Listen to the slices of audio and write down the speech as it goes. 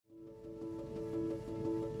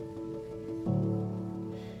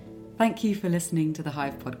Thank you for listening to the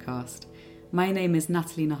Hive podcast. My name is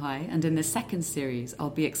Natalie Nahai, and in this second series, I'll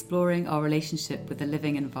be exploring our relationship with the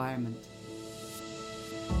living environment.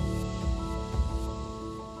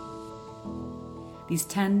 These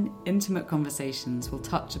 10 intimate conversations will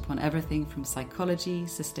touch upon everything from psychology,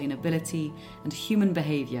 sustainability, and human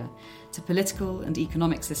behaviour to political and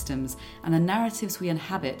economic systems and the narratives we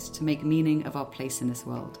inhabit to make meaning of our place in this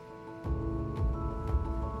world.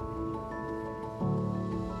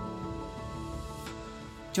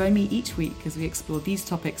 Join me each week as we explore these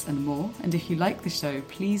topics and more, and if you like the show,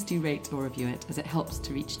 please do rate or review it as it helps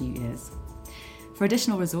to reach new ears. For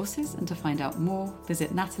additional resources and to find out more,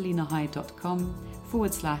 visit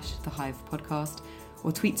natalienahai.com/The Hive podcast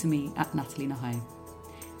or tweet to me at Natalie Nahai.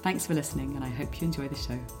 Thanks for listening, and I hope you enjoy the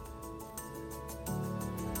show.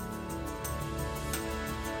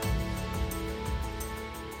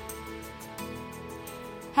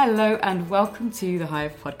 Hello and welcome to the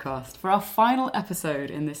Hive podcast. For our final episode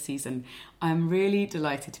in this season, I'm really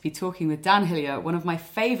delighted to be talking with Dan Hillier, one of my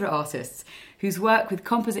favourite artists, whose work with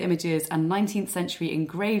composite images and 19th century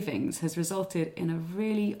engravings has resulted in a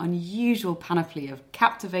really unusual panoply of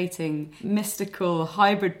captivating, mystical,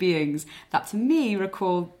 hybrid beings that to me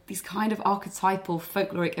recall these kind of archetypal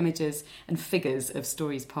folkloric images and figures of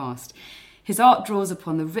stories past. His art draws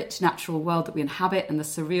upon the rich natural world that we inhabit and the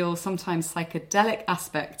surreal, sometimes psychedelic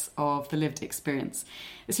aspects of the lived experience.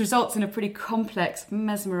 This results in a pretty complex,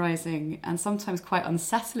 mesmerising and sometimes quite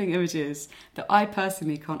unsettling images that I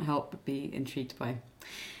personally can't help but be intrigued by.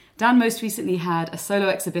 Dan most recently had a solo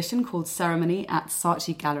exhibition called Ceremony at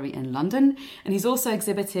Saatchi Gallery in London, and he's also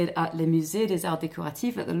exhibited at Le Musée des Arts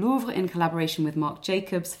Décoratifs at the Louvre in collaboration with Marc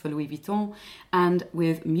Jacobs for Louis Vuitton and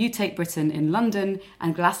with Mutate Britain in London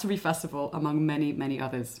and Glastonbury Festival, among many, many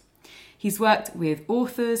others. He's worked with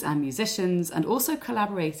authors and musicians and also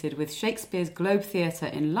collaborated with Shakespeare's Globe Theatre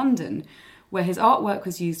in London, where his artwork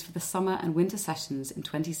was used for the summer and winter sessions in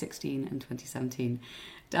 2016 and 2017.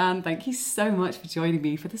 Dan, thank you so much for joining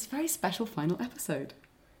me for this very special final episode.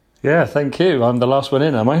 Yeah, thank you. I'm the last one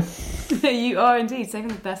in, am I? You are indeed, saving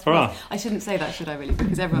the best for last. I shouldn't say that, should I really?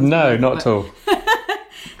 Because everyone's... No, not at all.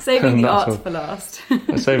 Saving the art for last.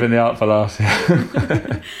 Saving the art for last,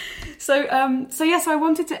 yeah. So I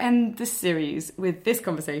wanted to end this series with this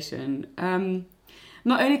conversation,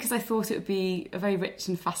 not only because I thought it would be a very rich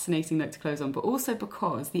and fascinating note to close on, but also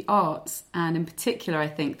because the arts, and in particular, I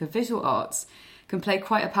think, the visual arts, can play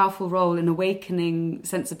quite a powerful role in awakening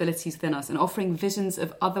sensibilities within us and offering visions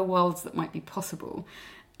of other worlds that might be possible,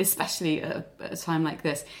 especially at a time like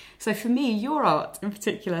this. So for me, your art in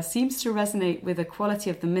particular seems to resonate with a quality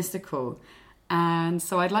of the mystical. And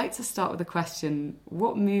so I'd like to start with a question: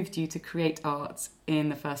 what moved you to create art in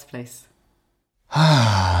the first place?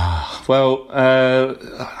 Well,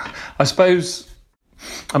 I suppose,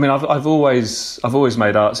 I mean, I've always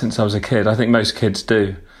made art since I was a kid. I think most kids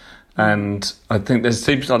do. And I think there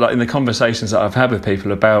seems like in the conversations that I've had with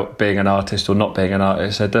people about being an artist or not being an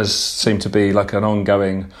artist, there does seem to be like an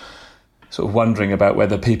ongoing sort of wondering about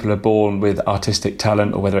whether people are born with artistic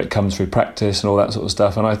talent or whether it comes through practice and all that sort of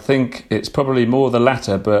stuff. And I think it's probably more the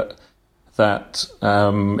latter, but that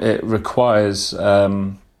it requires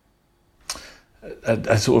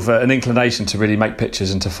a sort of an inclination to really make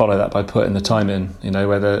pictures and to follow that by putting the time in, you know,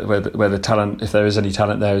 where the talent, if there is any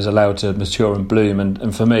talent there, is allowed to mature and bloom.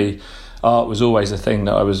 And for me, art was always the thing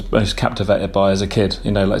that I was most captivated by as a kid, you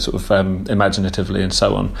know, like sort of imaginatively and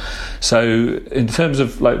so on. So in terms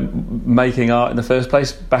of like making art in the first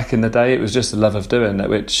place, back in the day, it was just the love of doing it,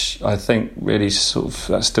 which I think really sort of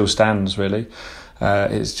that still stands really.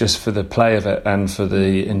 It's just for the play of it and for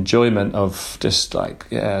the enjoyment of just like,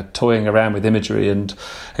 toying around with imagery and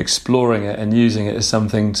exploring it and using it as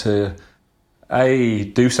something to, A,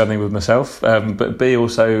 do something with myself, but B,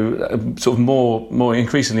 also sort of more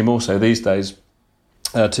increasingly more so these days,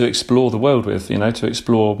 to explore the world with, you know, to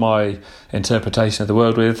explore my interpretation of the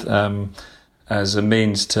world with, as a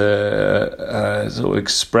means to sort of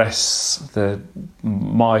express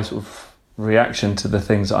my sort of reaction to the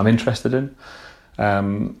things that I'm interested in.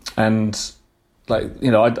 And like,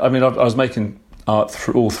 you know, I was making art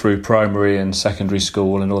all through primary and secondary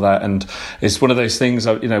school and all that, and it's one of those things,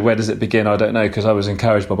 you know, where does it begin? I don't know, because I was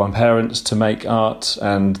encouraged by my parents to make art,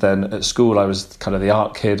 and then at school I was kind of the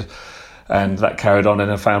art kid, and that carried on,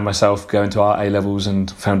 and I found myself going to art A-levels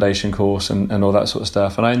and foundation course and all that sort of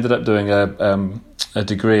stuff, and I ended up doing a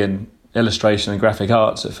degree in illustration and graphic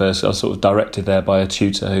arts at first. I was sort of directed there by a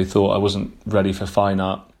tutor who thought I wasn't ready for fine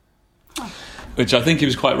art. Which I think he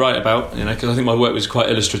was quite right about, you know, because I think my work was quite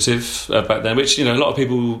illustrative back then, which, you know, a lot of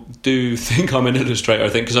people do think I'm an illustrator, I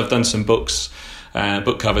think, because I've done some books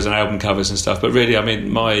book covers and album covers and stuff. But really, I mean,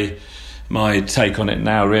 my take on it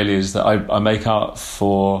now really is that I make art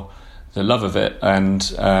for the love of it, and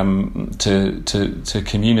to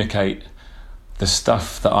communicate the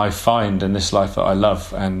stuff that I find in this life that I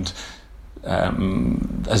love, and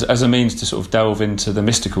as a means to sort of delve into the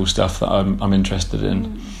mystical stuff that I'm interested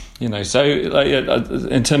in. You know, so like,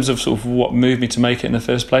 in terms of sort of what moved me to make it in the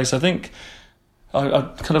first place, I think I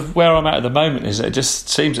kind of where I'm at the moment is that it just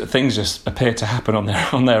seems that things just appear to happen on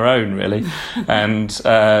their own, really, and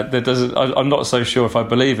there doesn't. I'm not so sure if I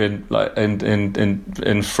believe in like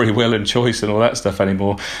in free will and choice and all that stuff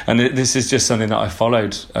anymore. And this is just something that I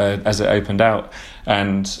followed as it opened out,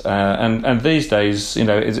 and these days, you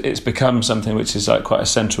know, it's become something which is like quite a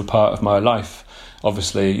central part of my life.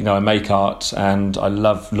 Obviously, you know, I make art and I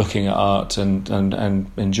love looking at art and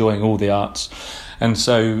enjoying all the arts. And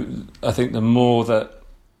so I think the more that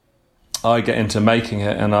I get into making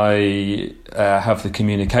it and I have the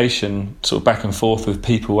communication sort of back and forth with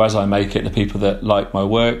people as I make it, the people that like my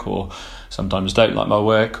work or sometimes don't like my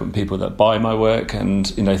work, and people that buy my work,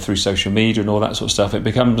 and, you know, through social media and all that sort of stuff, it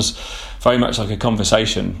becomes very much like a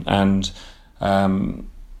conversation. And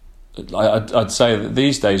I'd say that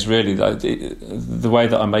these days, really, the way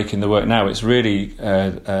that I'm making the work now, it's really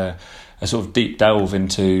a sort of deep delve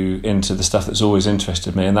into the stuff that's always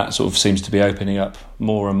interested me, and that sort of seems to be opening up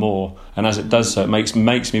more and more. And as it does so, it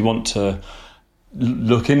makes me want to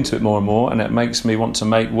look into it more and more, and it makes me want to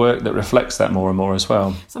make work that reflects that more and more as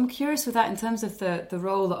well. So I'm curious with that in terms of the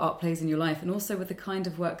role that art plays in your life, and also with the kind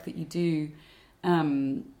of work that you do.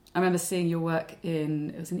 I remember seeing your work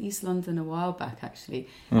it was in East London a while back, actually,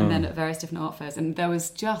 and then at various different art fairs, and there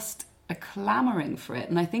was just a clamouring for it.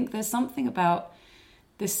 And I think there's something about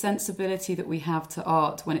this sensibility that we have to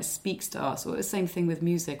art when it speaks to us, or the same thing with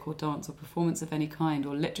music or dance or performance of any kind,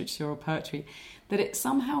 or literature or poetry, that it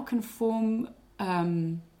somehow can form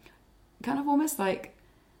kind of almost like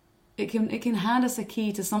it can hand us a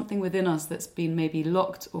key to something within us that's been maybe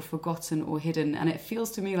locked or forgotten or hidden. And it feels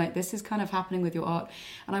to me like this is kind of happening with your art.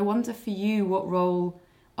 And I wonder for you what role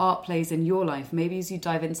art plays in your life, maybe as you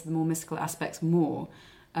dive into the more mystical aspects more,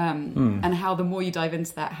 and how the more you dive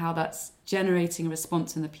into that, how that's generating a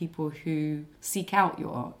response in the people who seek out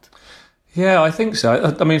your art. Yeah, I think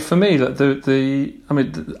so. I mean, for me,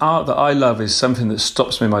 the art that I love is something that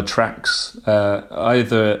stops me in my tracks,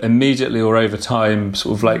 either immediately or over time,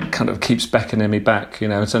 sort of like kind of keeps beckoning me back, you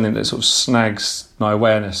know, something that sort of snags my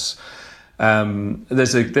awareness.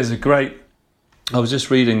 There's a great... I was just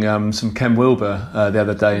reading some Ken Wilber the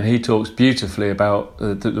other day, and he talks beautifully about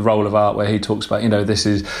the role of art, where he talks about, you know, this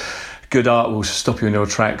is... good art will stop you in your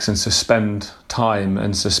tracks and suspend time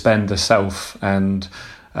and suspend the self and...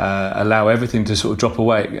 allow everything to sort of drop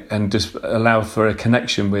away and just allow for a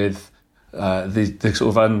connection with the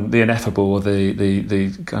sort of the ineffable, or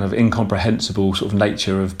the kind of incomprehensible sort of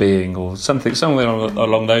nature of being, or something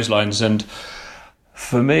along those lines. And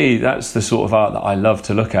for me, that's the sort of art that I love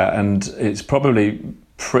to look at, and it's probably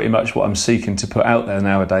pretty much what I'm seeking to put out there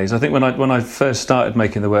nowadays. I think when I first started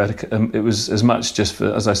making the work, it was as much just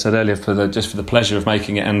for, as I said earlier, for the pleasure of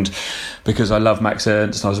making it, and because I love Max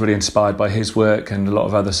Ernst, and I was really inspired by his work and a lot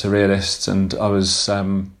of other surrealists, and I was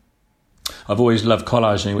I've always loved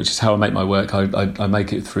collaging, which is how I make my work. I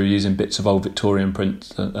make it through using bits of old Victorian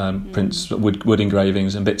prints, wood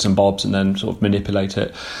engravings and bits and bobs, and then sort of manipulate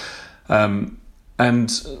it.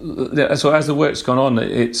 And so as the work's gone on,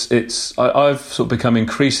 I've sort of become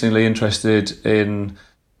increasingly interested in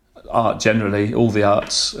art generally, all the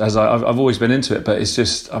arts, as I've always been into it. But it's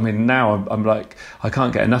just, I mean, now I'm like, I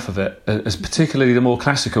can't get enough of it. It's particularly the more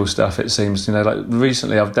classical stuff, it seems. You know, like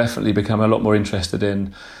recently I've definitely become a lot more interested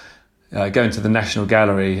in going to the National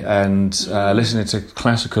Gallery and listening to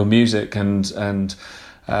classical music and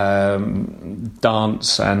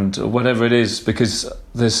dance and whatever it is, because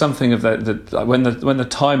there's something of that when the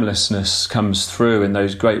timelessness comes through in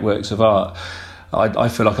those great works of art, I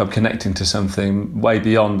feel like I'm connecting to something way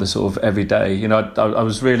beyond the sort of everyday. You know, I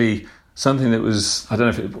was really something that was, I don't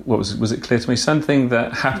know if it was it clear to me, something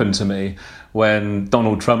that happened to me when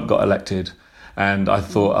Donald Trump got elected. And I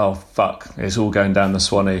thought, oh, fuck, it's all going down the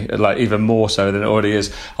Swanee, like even more so than it already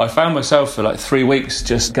is. I found myself for like 3 weeks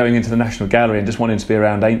just going into the National Gallery and just wanting to be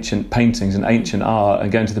around ancient paintings and ancient art,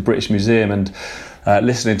 and going to the British Museum and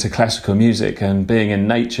listening to classical music and being in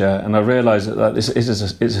nature. And I realised that this is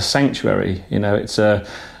it's a sanctuary, you know, it's a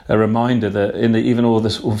reminder that in even all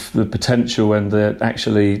this, the potential and the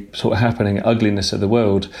actually sort of happening ugliness of the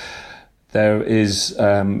world, there is,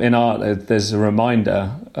 in art, there's a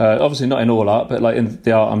reminder, obviously not in all art, but like in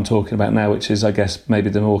the art I'm talking about now, which is, I guess, maybe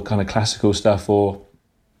the more kind of classical stuff or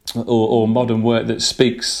modern work that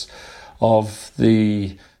speaks of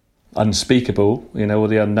the unspeakable, or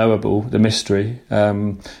the unknowable, the mystery,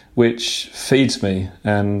 which feeds me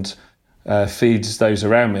and feeds those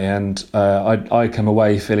around me, and I come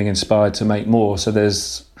away feeling inspired to make more. So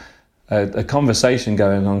there's a conversation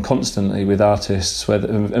going on constantly with artists,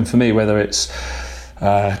 and for me, whether it's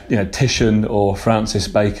Titian or Francis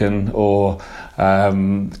Bacon or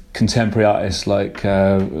contemporary artists like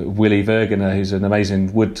Willy Vergener, who's an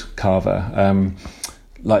amazing wood carver.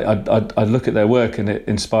 I look at their work and it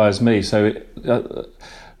inspires me. So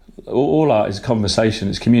all art is conversation,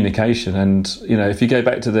 it's communication. And, if you go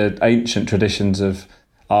back to the ancient traditions of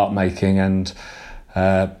art making and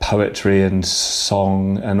poetry and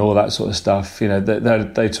song and all that sort of stuff,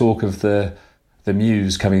 they talk of the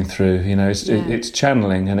muse coming through, it's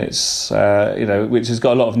channeling, and it's, which has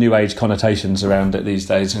got a lot of new age connotations around it these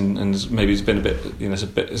days. And maybe it's been a bit,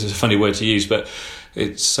 it's a funny word to use, but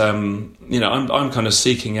it's, I'm kind of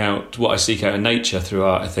seeking out what I seek out in nature through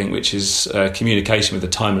art, I think, which is communication with the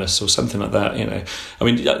timeless or something like that, I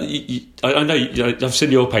mean, I know, I've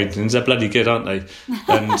seen your paintings, they're bloody good, aren't they?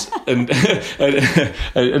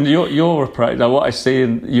 And your approach, now what I see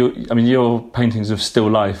in your paintings of still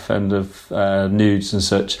life and of nudes and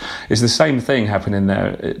such, is the same thing happening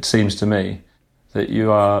there, it seems to me, that you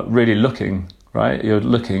are really looking, right? You're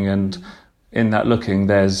looking, and in that looking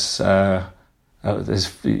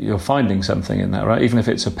you're finding something in that, right? Even if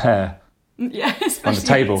it's a pear on the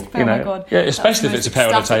table, Oh my God. Yeah, especially if it's a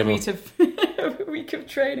pear on the table. A week of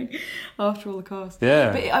training after all the cast.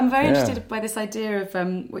 Yeah, but I'm very interested by this idea of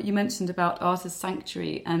what you mentioned about art as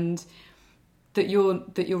sanctuary, and that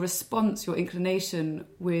your response, your inclination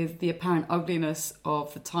with the apparent ugliness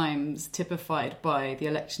of the times, typified by the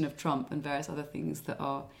election of Trump and various other things that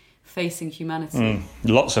are facing humanity.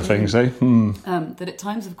 Lots of things, eh? That at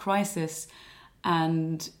times of crisis,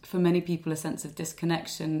 and for many people a sense of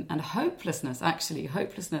disconnection and hopelessness,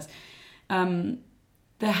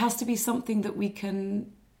 there has to be something that we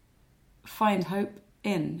can find hope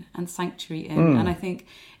in and sanctuary in. And I think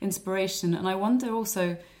inspiration, and I wonder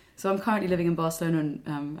also, so I'm currently living in Barcelona,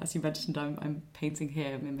 and as you mentioned, I'm painting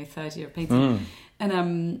here. I'm in my third year of painting.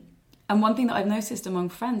 And one thing that I've noticed among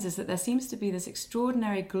friends is that there seems to be this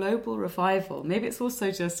extraordinary global revival. Maybe it's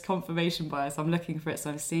also just confirmation bias. I'm looking for it, so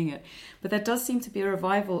I'm seeing it. But there does seem to be a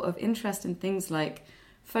revival of interest in things like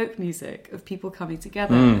folk music, of people coming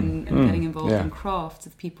together and getting involved in crafts,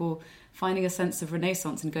 of people finding a sense of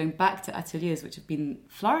renaissance and going back to ateliers which have been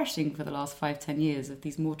flourishing for the last 5-10 years, of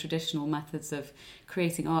these more traditional methods of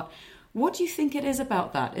creating art. What do you think it is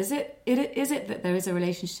about that? Is it that there is a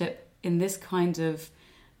relationship in this kind of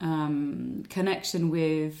connection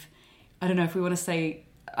with, I don't know if we want to say,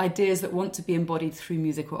 ideas that want to be embodied through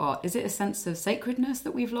music or art? Is it a sense of sacredness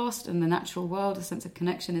that we've lost in the natural world, a sense of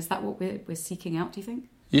connection? Is that what we're seeking out, do you think?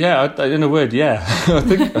 Yeah, in a word, yeah. I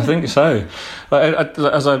think so.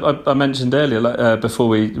 As I mentioned earlier, before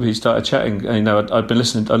we started chatting, I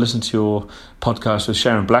listened to your podcast with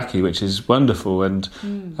Sharon Blackie, which is wonderful, and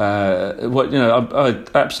I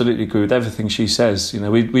absolutely agree with everything she says.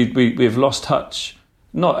 We've lost touch.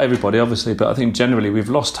 Not everybody, obviously, but I think generally we've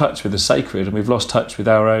lost touch with the sacred, and we've lost touch with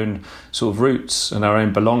our own sort of roots and our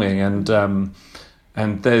own belonging.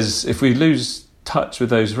 And there's, if we lose touch with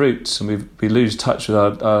those roots, and we lose touch with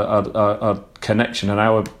our connection and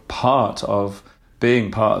our part of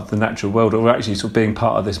being part of the natural world, or actually sort of being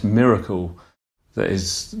part of this miracle that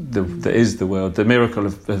is the world, the miracle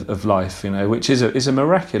of life, which is a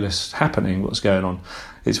miraculous happening. What's going on?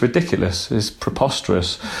 It's ridiculous. It's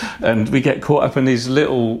preposterous, and we get caught up in these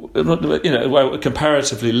little,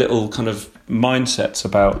 comparatively little kind of mindsets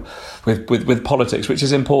about with politics, which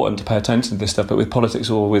is important to pay attention to this stuff. But with politics,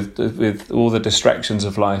 or with all the distractions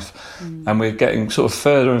of life, and we're getting sort of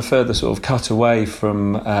further and further sort of cut away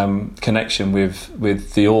from connection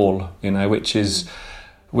with the all, which is.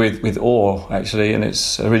 With awe, actually, in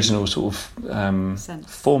its original sort of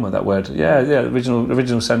form of that word.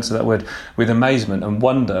 Original sense of that word, with amazement and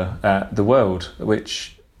wonder at the world,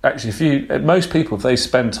 which actually, most people, if they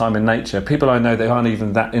spend time in nature, people I know, they aren't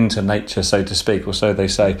even that into nature, so to speak, or so they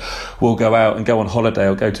say, will go out and go on holiday,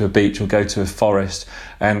 or go to a beach, or go to a forest,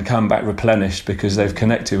 and come back replenished because they've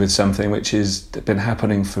connected with something which has been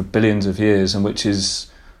happening for billions of years, and which is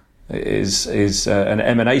an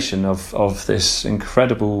emanation of this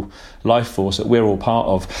incredible life force that we're all part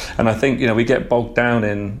of. And I think we get bogged down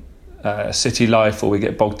in city life, or we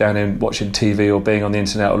get bogged down in watching TV or being on the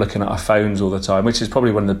internet or looking at our phones all the time, which is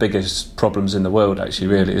probably one of the biggest problems in the world, actually,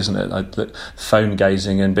 really, isn't it? Like phone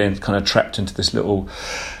gazing and being kind of trapped into this little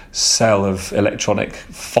cell of electronic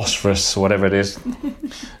phosphorus or whatever it is.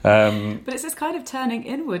 But it's this kind of turning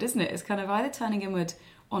inward, isn't it? It's kind of either turning inward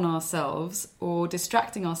on ourselves or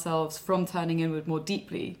distracting ourselves from turning inward more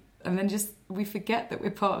deeply. And then we forget that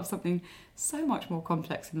we're part of something so much more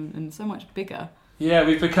complex and so much bigger. Yeah,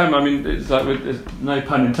 we've become, I mean, it's like, no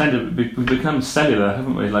pun intended, we've become cellular,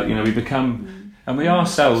 haven't we? Like, we become, and we are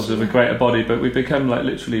cells of a greater body, but we become, like,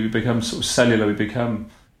 literally, we become sort of cellular, we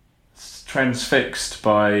become transfixed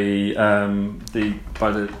by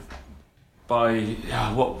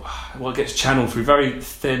what gets channeled through very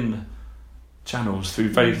thin channels, through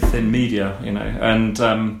very thin media, and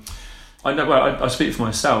I know. Well, I speak for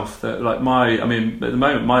myself that, like, at the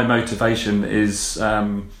moment, my motivation is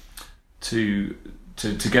to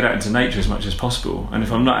get out into nature as much as possible. And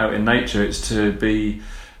if I'm not out in nature, it's to be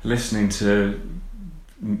listening to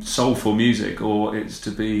soulful music, or it's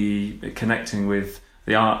to be connecting with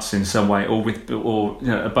the arts in some way, or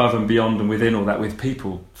above and beyond and within all that, with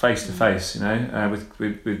people face to face,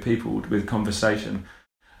 with people, with conversation.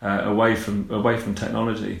 Away from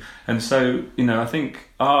technology. And so, I think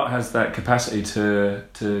art has that capacity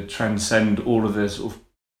to transcend all of the sort of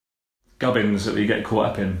gubbins that we get caught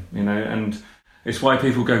up in, and it's why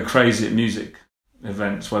people go crazy at music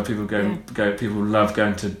events, why people people love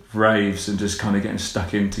going to raves and just kind of getting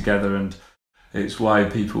stuck in together, and it's why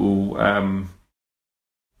people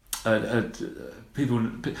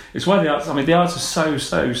it's why the arts, the arts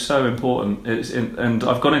are so important. And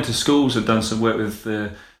I've gone into schools and done some work with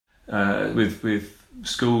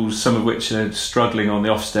schools, some of which are struggling on the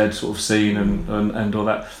Ofsted sort of scene and all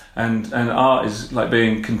that, and art is like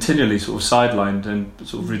being continually sort of sidelined and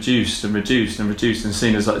sort of reduced and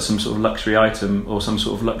seen as like some sort of luxury item or some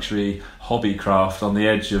sort of luxury hobby craft on the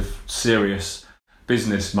edge of serious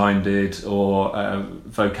business minded or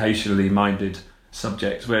vocationally minded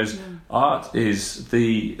subjects, whereas art is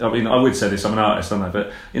I would say this, I'm an artist, aren't I?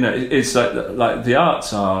 But it's like the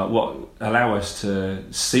arts are what allow us to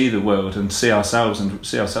see the world and see ourselves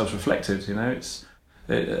reflected.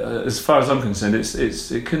 As far as I'm concerned,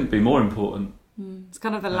 it couldn't be more important. It's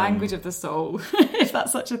kind of the language of the soul, if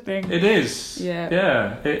that's such a thing. It is.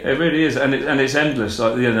 Yeah. It really is, and it's endless.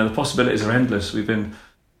 Like the possibilities are endless. We've been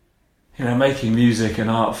making music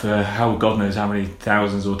and art for God knows how many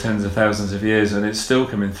thousands or tens of thousands of years, and it's still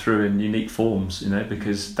coming through in unique forms,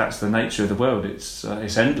 because that's the nature of the world. It's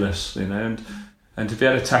endless, and to be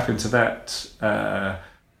able to tap into that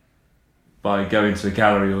by going to a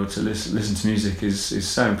gallery or to listen to music is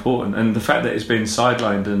so important. And the fact that it's been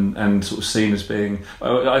sidelined and sort of seen as being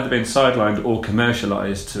either been sidelined or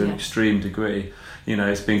commercialised to an extreme degree,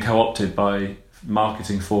 it's been co-opted by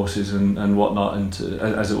marketing forces and whatnot, and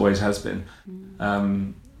as it always has been.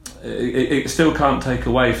 It still can't take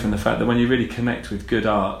away from the fact that when you really connect with good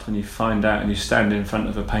art, when you find out and you stand in front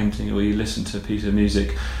of a painting or you listen to a piece of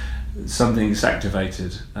music, something's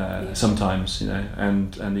activated sometimes,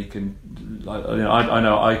 and you can, I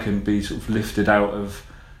know I can be sort of lifted out of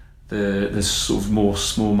the sort of more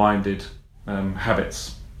small-minded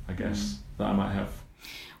habits, I guess, that I might have.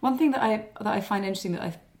 One thing that I find interesting that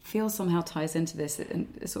I feel somehow ties into this, and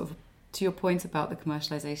sort of to your point about the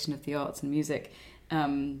commercialization of the arts and music,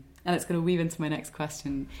 and it's going to weave into my next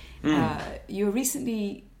question. You were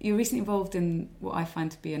recently involved in what I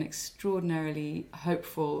find to be an extraordinarily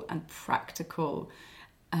hopeful and practical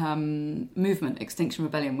movement, Extinction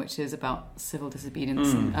Rebellion, which is about civil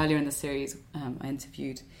disobedience. And earlier in the series, I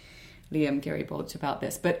interviewed Liam Gary-Bolch about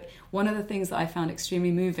this. But one of the things that I found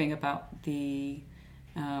extremely moving about the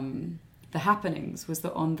happenings was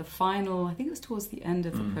that on the final, I think it was towards the end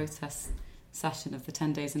of the protest session of the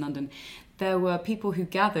 10 days in London, there were people who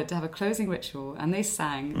gathered to have a closing ritual, and they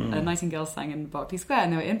sang, Nightingale sang in Berkeley Square,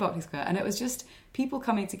 and they were in Berkeley Square, and it was just people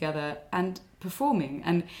coming together and performing.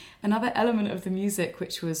 And another element of the music,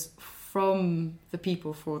 which was from the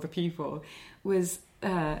people for the people, was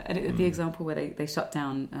the example where they shut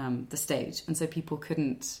down the stage, and so people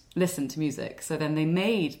couldn't listen to music. So then they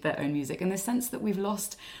made their own music, in the sense that we've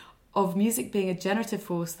lost of music being a generative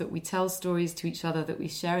force, that we tell stories to each other, that we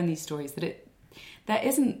share in these stories, that there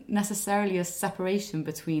isn't necessarily a separation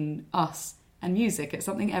between us and music. It's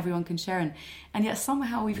something everyone can share in. And yet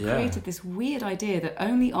somehow we've created this weird idea that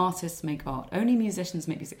only artists make art, only musicians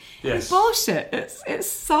make music. Yes. It's bullshit. It's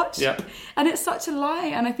such, and it's such a lie.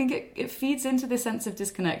 And I think it feeds into this sense of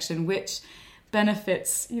disconnection, which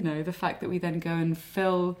benefits, the fact that we then go and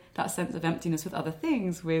fill that sense of emptiness with other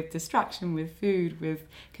things, with distraction, with food, with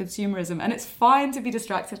consumerism. And it's fine to be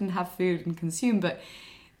distracted and have food and consume, but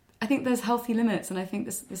I think there's healthy limits. And I think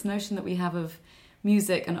this notion that we have of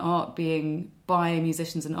music and art being by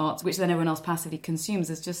musicians and arts, which then everyone else passively consumes,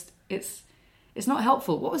 is just, it's not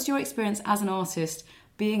helpful. What was your experience as an artist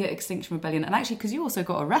being at Extinction Rebellion? And actually, because you also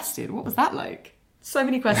got arrested, what was that like? So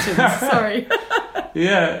many questions, sorry.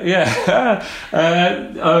 Yeah.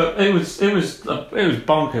 It was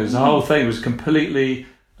bonkers. The whole thing was completely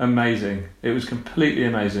amazing. It was completely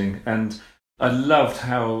amazing, and I loved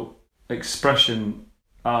how expression,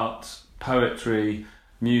 art, poetry,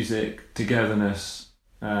 music, togetherness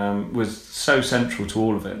was so central to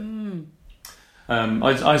all of it.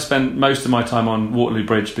 I spent most of my time on Waterloo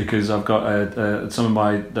Bridge because I've got some of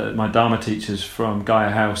my Dharma teachers from Gaia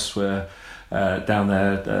House were down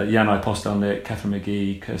there. Yanai Postelnik, Catherine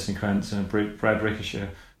McGee, Kirsten Krantz and Brad Ricochet.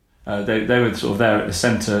 They were sort of there at the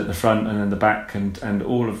centre, at the front and in the back, and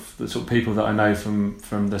all of the sort of people that I know from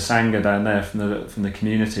the Sangha down there, from the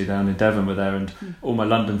community down in Devon were there, and all my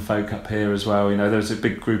London folk up here as well. There was a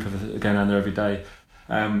big group of us going down there every day,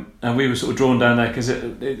 and we were sort of drawn down there because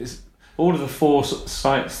it's all of the four sort of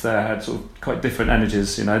sites there had sort of quite different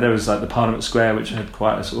energies. There was like the Parliament Square, which had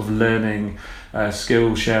quite a sort of learning,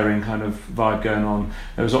 skill sharing kind of vibe going on.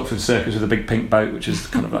 There was Oxford Circus with a big pink boat, which is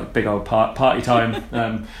kind of like big old party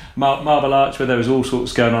time. Marble Arch, where there was all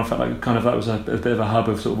sorts going on, felt like kind of that was a bit of a hub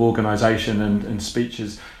of sort of organisation and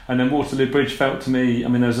speeches. And then Waterloo Bridge felt to me,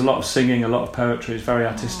 there was a lot of singing, a lot of poetry. It's very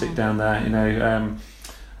artistic down there.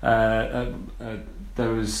 There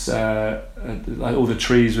was like all the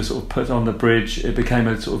trees were sort of put on the bridge. It became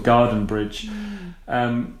a sort of garden bridge.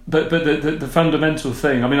 But the fundamental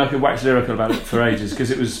thing, I could wax lyrical about it for ages because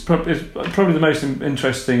it's probably the most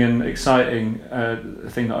interesting and exciting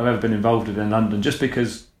thing that I've ever been involved in London, just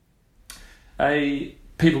because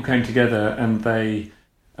people came together and they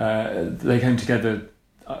came together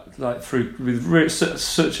like through with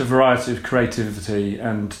such a variety of creativity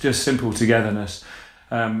and just simple togetherness.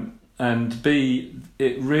 And B,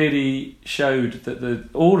 it really showed that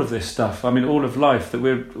all of this stuff, all of life, that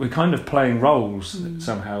we're kind of playing roles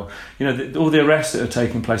somehow. All the arrests that are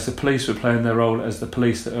taking place, the police were playing their role as the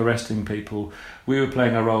police that are arresting people. We were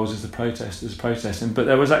playing our roles as the protesters protesting. But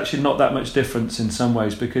there was actually not that much difference in some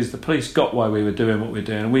ways, because the police got why we were doing what we were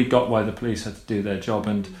doing, and we got why the police had to do their job.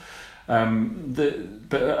 And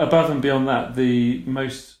but above and beyond that, the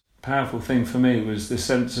most powerful thing for me was the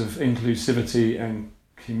sense of inclusivity and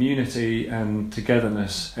community and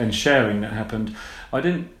togetherness and sharing that happened.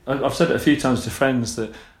 I've said it a few times to friends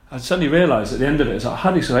that I suddenly realised at the end of it, it's like, I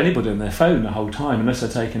hardly saw anybody on their phone the whole time unless they're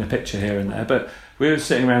taking a picture here and there. But we were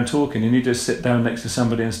sitting around talking, and you just sit down next to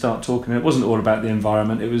somebody and start talking. It wasn't all about the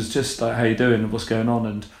environment. It was just like, how you doing? What's going on?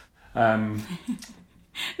 And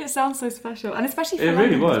it sounds so special, and especially for it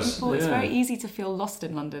London, really was. People, it's very easy to feel lost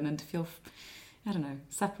in London and to feel,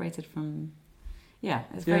 separated from. Yeah,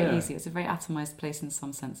 it's very easy. It's a very atomised place in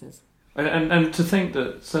some senses. And to think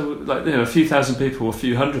that, a few thousand people, a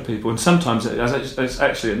few hundred people, and sometimes it's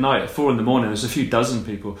actually at night at 4 a.m, there's a few dozen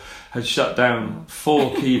people had shut down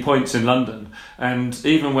 4 key points in London. And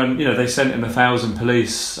even when they sent in 1,000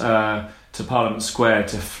 police to Parliament Square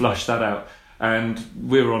to flush that out, and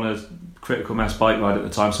we were on a critical mass bike ride at the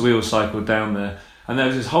time, so we all cycled down there. And there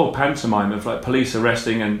was this whole pantomime of like police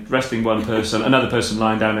arresting one person, another person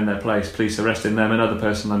lying down in their place, police arresting them, another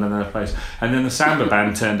person lying in their place. And then the samba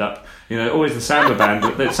band turned up, always the samba band.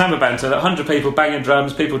 The samba band turned up, 100 people banging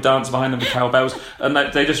drums, people dancing behind them with cowbells, and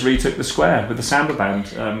they just retook the square with the samba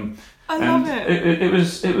band. I love it. It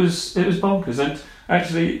was bonkers. And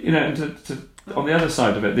actually, on the other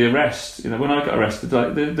side of it, the arrest. When I got arrested,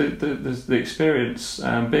 like the experience,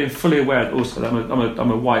 being fully aware that also that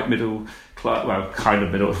I'm a white middle class, well, kind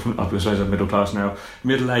of middle. I suppose I'm middle class now,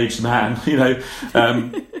 middle-aged man.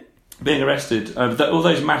 Being arrested, all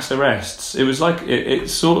those mass arrests. It was like it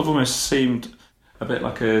sort of almost seemed a bit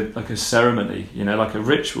like a ceremony, like a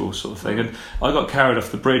ritual sort of thing. And I got carried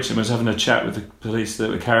off the bridge and was having a chat with the police that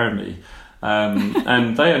were carrying me.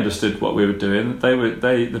 And they understood what we were doing.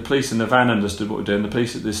 The police in the van understood what we were doing. The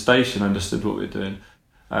police at the station understood what we were doing.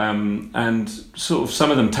 And sort of some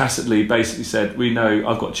of them tacitly basically said, "We know,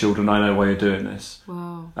 I've got children. I know why you're doing this."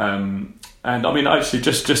 Wow. And actually,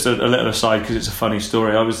 just a little aside, because it's a funny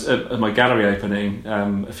story. I was at my gallery opening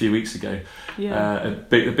a few weeks ago. Yeah. A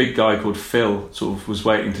big guy called Phil sort of was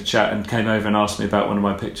waiting to chat and came over and asked me about one of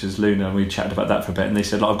my pictures, Luna, and we chatted about that for a bit. And they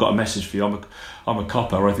said, "I've got a message for you. I'm a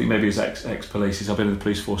copper," or I think maybe he's ex-police. He said, "I've been in the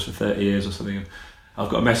police force for 30 years or something. And I've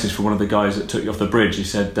got a message from one of the guys that took you off the bridge." He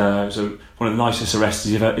said, "So one of the nicest arrests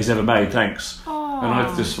he's ever made. Thanks." Aww. And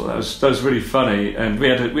I just thought that was really funny. And we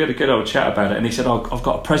had a good old chat about it. And he said, "I've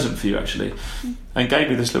got a present for you actually," and gave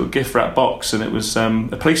me this little gift wrap box, and it was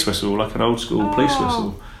a police whistle, like an old school police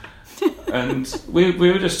whistle. And we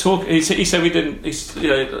were just talking. He said we didn't.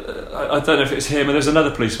 I don't know if it's him, and there's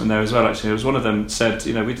another policeman there as well. Actually, it was one of them said,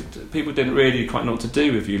 people didn't really quite know what to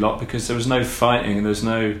do with you lot, because there was no fighting and there's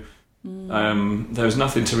no, there was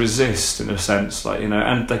nothing to resist in a sense,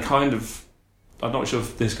 and they kind of I'm not sure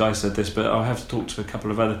if this guy said this, but I have to talk to a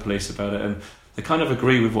couple of other police about it, and they kind of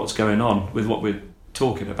agree with what's going on, with what we're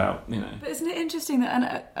talking about, you know. But isn't it interesting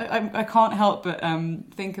that, and I can't help but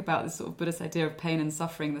think about this sort of Buddhist idea of pain and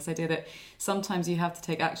suffering, this idea that sometimes you have to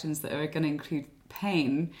take actions that are going to include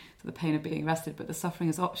pain, so the pain of being arrested, but the suffering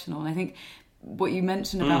is optional. And I think what you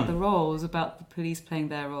mentioned about the roles, about the police playing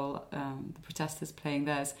their role, the protesters playing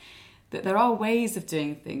theirs, that there are ways of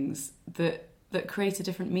doing things that create a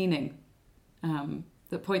different meaning,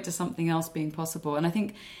 that point to something else being possible. And I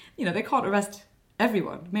think, you know, they can't arrest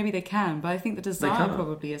everyone. Maybe they can, but I think the desire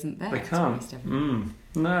probably isn't there. They can't.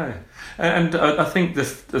 No. And I think the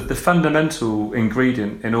fundamental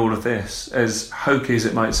ingredient in all of this, as hokey as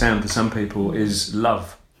it might sound to some people, is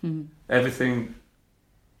love. Everything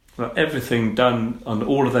done on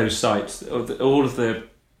all of those sites, all of the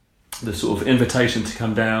sort of invitation to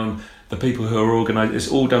come down, the people who are organised, it's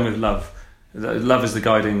all done with love. Love is the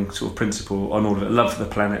guiding sort of principle on all of it. Love for the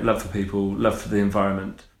planet, love for people, love for the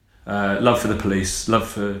environment, love for the police, love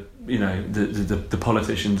for, you know, the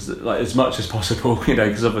politicians, like, as much as possible, you know,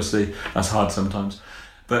 because obviously that's hard sometimes.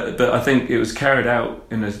 But I think it was carried out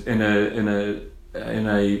in a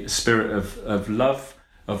spirit of love,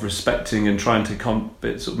 of respecting and trying to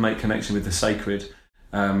sort of make connection with the sacred.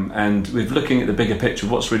 And with looking at the bigger picture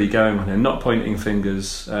of what's really going on here, not pointing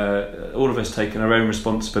fingers, all of us taking our own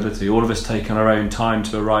responsibility, all of us taking our own time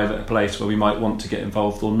to arrive at a place where we might want to get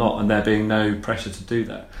involved or not, and there being no pressure to do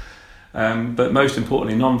that. But most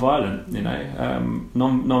importantly, non-violent, you know,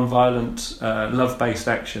 non-violent, love-based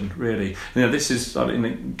action, really. You know, this is, I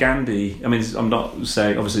mean, Gandhi, I mean, I'm not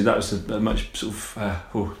saying, obviously that was a much sort of,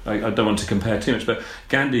 I don't want to compare too much, but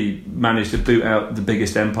Gandhi managed to boot out the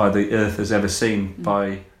biggest empire the earth has ever seen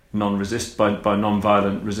by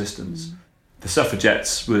non-violent resistance. The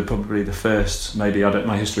suffragettes were probably the first, maybe,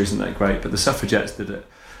 my history isn't that great, but the suffragettes did it.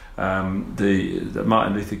 The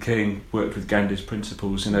Martin Luther King worked with Gandhi's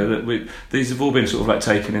principles. You know, that these have all been sort of like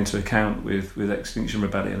taken into account with Extinction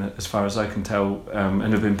Rebellion, as far as I can tell,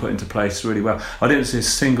 and have been put into place really well. I didn't see a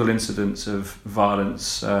single incidence of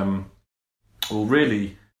violence or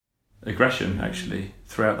really aggression, actually,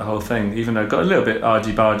 throughout the whole thing. Even though it got a little bit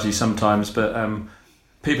argy-bargy sometimes, but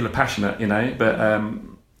people are passionate, you know. But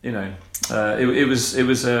you know, it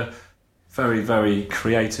was a very, very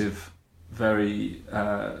creative, very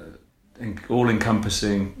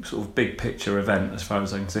all-encompassing sort of big picture event, as far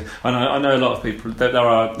as I can see. I know a lot of people.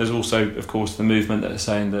 There's also, of course, the movement that are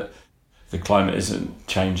saying that the climate isn't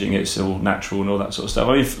changing; it's all natural and all that sort of stuff.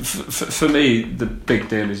 I mean, for me, the big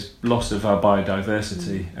deal is loss of our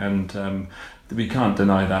biodiversity, and we can't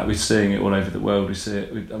deny that. We're seeing it all over the world. We see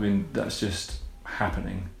it. I mean, that's just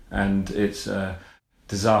happening, and it's a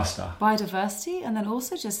disaster. Biodiversity, and then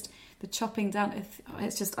also just the chopping down.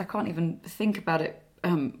 It's just, I can't even think about it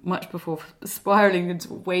much before spiralling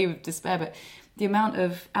into a wave of despair. But the amount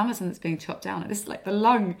of Amazon that's being chopped down, it's like the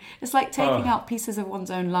lung. It's like taking out pieces of one's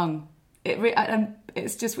own lung.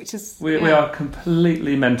 It's just, which is... We are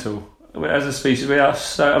completely mental. As a species, we are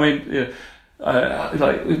so... I mean, I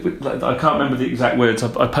can't remember the exact words.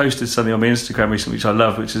 I posted something on my Instagram recently, which I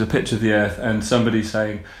love, which is a picture of the Earth, and somebody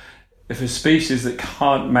saying, if a species that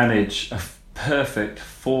can't manage a perfect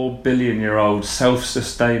 4 billion year old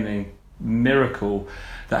self-sustaining miracle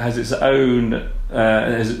that has its own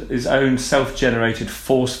self-generated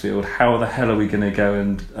force field, how the hell are we going to go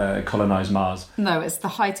and colonise Mars? No, it's the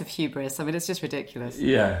height of hubris. I mean, it's just ridiculous.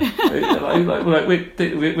 Yeah,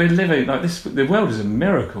 we're living like this. The world is a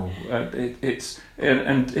miracle. It's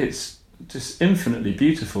just infinitely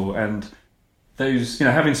beautiful. And those, you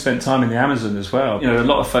know, having spent time in the Amazon as well, you know, a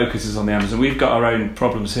lot of focus is on the Amazon. We've got our own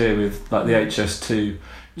problems here with like the HS2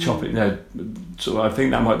 chopping. You know, so I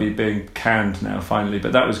think that might be being canned now finally,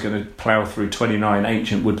 but that was going to plough through 29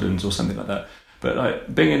 ancient woodlands or something like that. But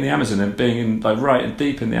like being in the Amazon and being in like right and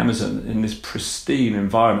deep in the Amazon in this pristine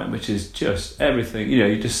environment, which is just everything, you know,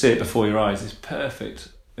 you just see it before your eyes. This perfect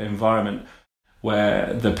environment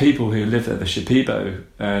where the people who live there, the Shipibo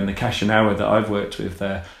and the Kashinawa that I've worked with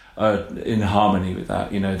there, are in harmony with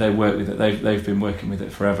that. You know, they work with it. They've been working with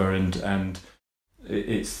it forever, and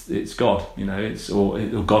it's God. You know, it's or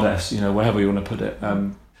goddess. You know, wherever you want to put it.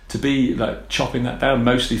 To be like chopping that down,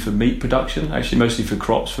 mostly for meat production, actually mostly for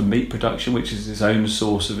crops for meat production, which is its own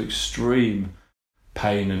source of extreme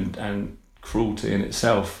pain and cruelty in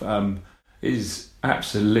itself, is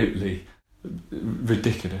absolutely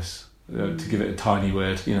ridiculous. To give it a tiny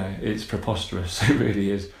word, you know, it's preposterous. It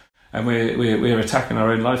really is. And we're attacking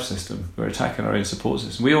our own life system. We're attacking our own support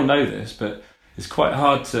system. We all know this, but it's quite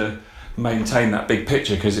hard to maintain that big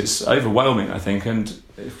picture because it's overwhelming, I think. And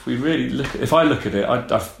if we really if I look at it,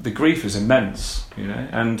 the grief is immense,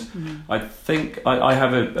 and I think I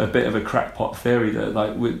have a bit of a crackpot theory that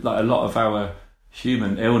like a lot of our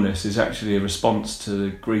human illness is actually a response to the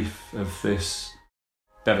grief of this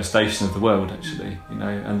devastation of the world, actually,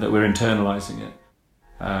 and that we're internalising it.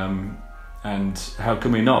 And how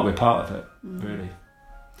can we not? We're part of it, really.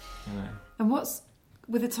 And what's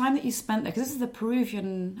with the time that you spent there? Because this is the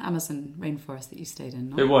Peruvian Amazon rainforest that you stayed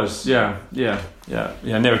in. It was, near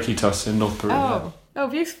Iquitos in North Peru. Oh,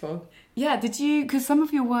 beautiful. Yeah, did you? Because some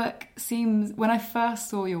of your work seems. When I first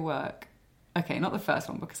saw your work, okay, not the first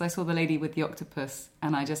one, because I saw the lady with the octopus,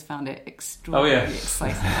 and I just found it extraordinarily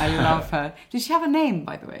exciting. I love her. Did she have a name,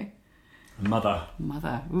 by the way? Mother.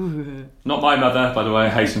 Ooh. Not my mother, by the way. I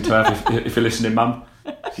hasten to add, if you're listening, Mum.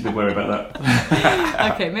 You don't worry about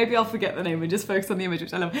that. Okay, maybe I'll forget the name and just focus on the image,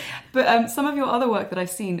 which I love. But some of your other work that I've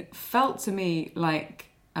seen felt to me like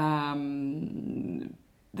the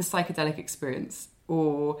psychedelic experience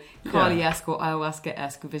or Kali-esque or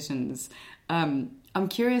ayahuasca-esque visions. I'm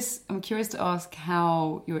curious to ask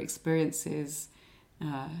how your experiences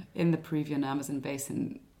in the Peruvian Amazon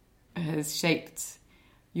basin has shaped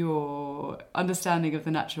your understanding of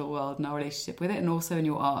the natural world and our relationship with it, and also in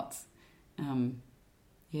your art.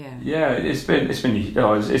 It's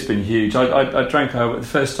been huge. I drank the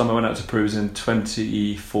first time I went out to Peru was in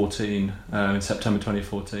 2014, in September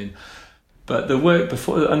 2014. But the work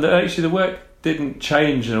before, and actually the work didn't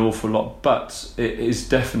change an awful lot, but it is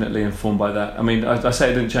definitely informed by that. I mean, I say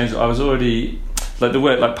it didn't change. I was already like the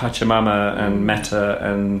work like Pachamama and Meta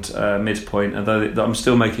and Midpoint, and I'm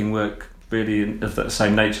still making work really of that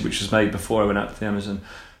same nature, which was made before I went out to the Amazon.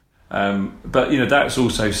 But that's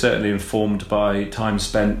also certainly informed by time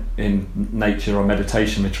spent in nature or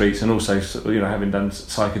meditation retreats, and also having done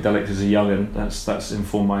psychedelics as a young'un, that's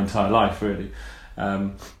informed my entire life really.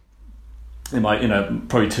 In my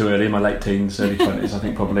probably too early, in my late teens, early 20s, I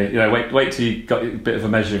think probably wait till you got a bit of a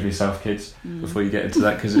measure of yourself, kids, before you get into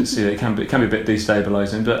that, because it's it can be a bit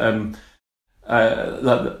destabilising.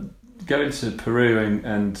 But going to Peru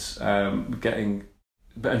and getting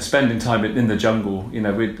and spending time in the jungle,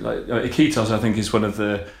 Iquitos, I think, is one of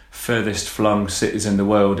the furthest flung cities in the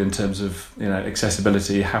world in terms of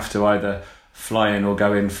accessibility. You have to either fly in or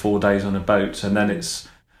go in 4 days on a boat, and then it's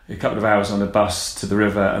a couple of hours on a bus to the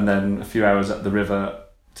river, and then a few hours up the river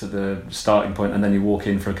to the starting point, and then you walk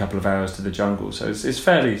in for a couple of hours to the jungle. So it's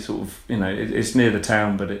fairly sort of it's near the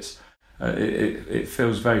town, but it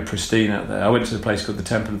feels very pristine out there. I went to a place called the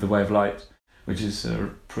Temple of the Way of Light, which is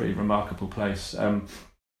a pretty remarkable place.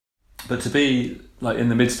 But to be like in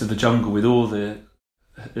the midst of the jungle with all the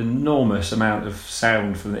enormous amount of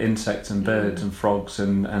sound from the insects and birds and frogs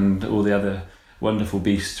and all the other wonderful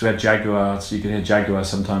beasts. We had jaguars. You can hear jaguars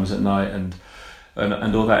sometimes at night and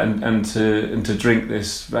all that. And to drink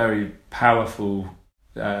this very powerful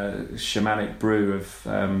shamanic brew of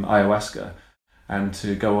ayahuasca, and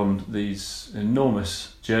to go on these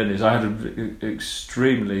enormous journeys. I had an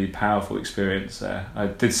extremely powerful experience there. I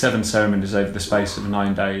did 7 ceremonies over the space of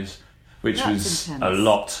 9 days, which was intense. A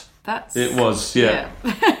lot. It was, yeah.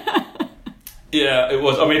 Yeah, it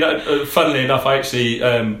was. I mean, funnily enough, I actually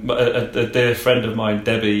a dear friend of mine,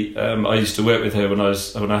 Debbie. I used to work with her when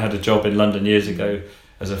I had a job in London years ago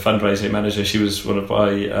as a fundraising manager. She was one of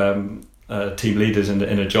my team leaders in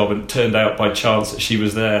a job, and it turned out by chance that she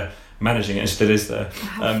was there managing it and still is there.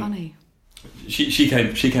 How funny. She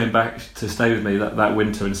came back to stay with me that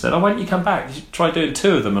winter and said, "Oh, why don't you come back? You should try doing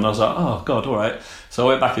 2 of them." And I was like, "Oh God, all right." So I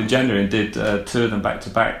went back in January and did 2 of them back to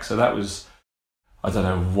back. So that was, I don't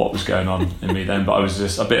know what was going on in me then, but I was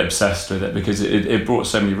just a bit obsessed with it because it brought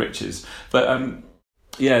so many riches. But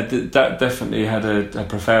that definitely had a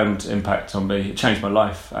profound impact on me. It changed my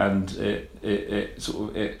life, and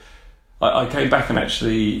I came back and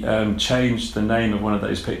actually changed the name of one of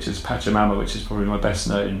those pictures, Pachamama, which is probably my best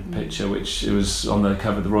known picture, which it was on the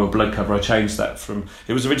cover, the Royal Blood cover. I changed that from,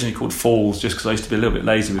 it was originally called Falls, just because I used to be a little bit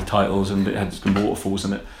lazy with titles and it had some waterfalls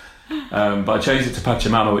in it. But I changed it to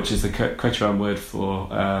Pachamama, which is the Quechuan word for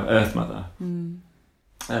Earth Mother.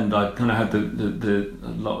 And I kind of had a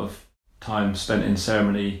lot of time spent in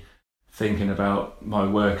ceremony thinking about my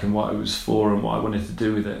work and what it was for and what I wanted to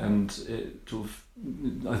do with it. And it sort of,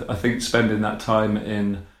 I think spending that time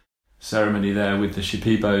in ceremony there with the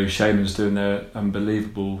Shipibo shamans doing their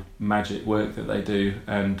unbelievable magic work that they do,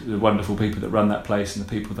 and the wonderful people that run that place and the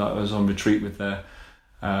people that I was on retreat with there,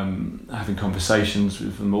 having conversations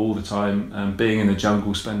with them all the time, being in the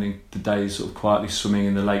jungle, spending the days sort of quietly swimming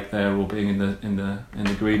in the lake there or being in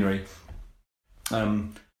the greenery.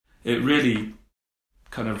 It really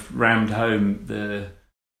kind of rammed home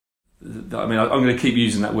I mean, I'm going to keep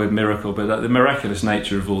using that word miracle, but the miraculous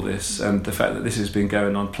nature of all this, and the fact that this has been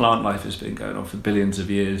going on, plant life has been going on for billions of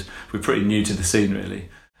years. We're pretty new to the scene, really.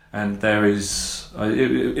 And there is,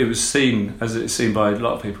 it was seen, as it's seen by a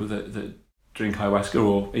lot of people that drink ayahuasca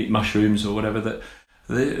or eat mushrooms or whatever, that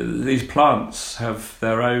these plants have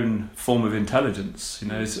their own form of intelligence,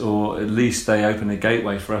 or at least they open a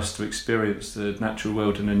gateway for us to experience the natural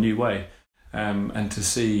world in a new way, and to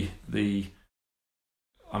see the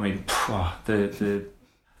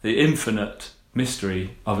infinite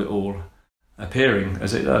mystery of it all appearing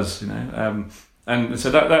as it does, and so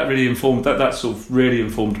that really informed that sort of really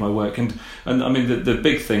informed my work, and I mean the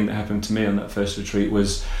big thing that happened to me on that first retreat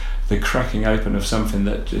was the cracking open of something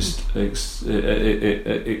that just it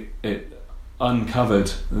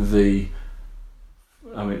uncovered to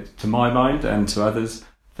my mind and to others,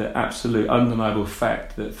 the absolute undeniable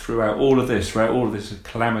fact that throughout all of this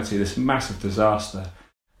calamity, this massive disaster,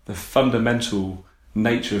 the fundamental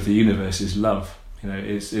nature of the universe is love.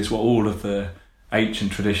 It's what all of the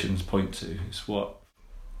ancient traditions point to. It's what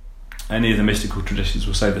any of the mystical traditions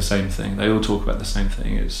will say the same thing. They all talk about the same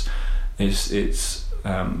thing. It's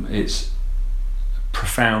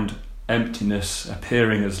profound emptiness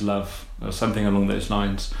appearing as love, or something along those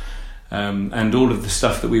lines. And all of the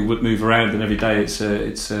stuff that we would move around in every day, it's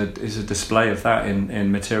a display of that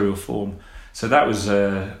in material form. So that was,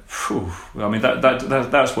 that's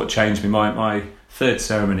what changed me. My third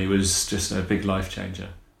ceremony was just a big life changer.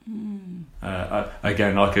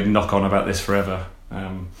 Again, I could knock on about this forever.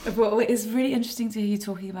 Well, it's really interesting to hear you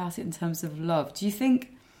talking about it in terms of love. Do you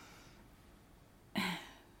think,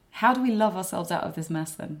 how do we love ourselves out of this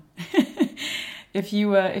mess then? If you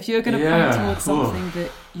were going to point towards something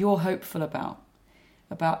that you're hopeful about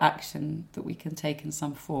action that we can take in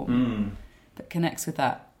some form that connects with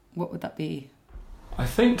that, what would that be? I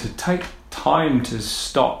think to take time to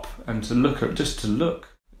stop and to look,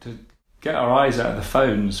 to get our eyes out of the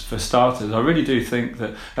phones for starters. I really do think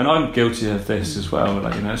that, and I'm guilty of this as well.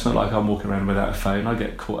 It's not like I'm walking around without a phone. I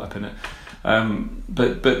get caught up in it.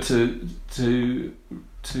 But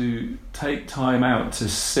to take time out to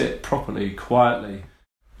sit properly, quietly,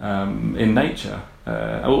 in nature,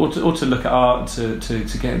 or to look at art, to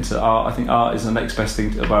get into art. I think art is the next best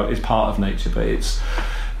thing. It's part of nature, but it's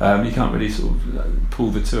you can't really sort of pull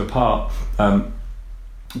the two apart.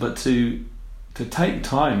 But to take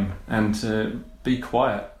time and to be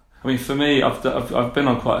quiet. I mean, for me, I've been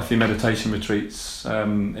on quite a few meditation retreats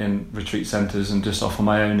in retreat centres and just off on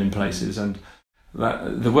my own in places, and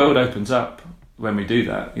that the world opens up when we do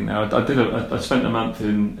that. I spent a month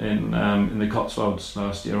in the Cotswolds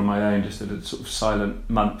last year on my own, just did a sort of silent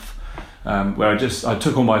month, where I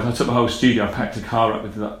took my whole studio. I packed a car up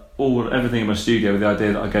with everything in my studio with the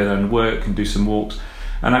idea that I go there and work and do some walks,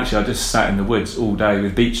 and actually I just sat in the woods all day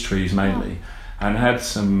with beech trees mainly, and had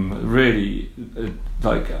some really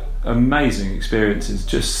amazing experiences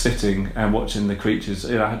just sitting and watching the creatures.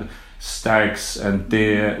 I had stags and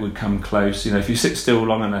deer would come close. If you sit still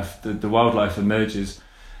long enough, the wildlife emerges,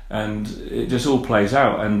 and it just all plays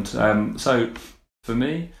out. And so for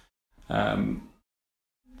me,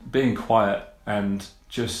 being quiet and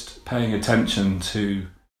just paying attention to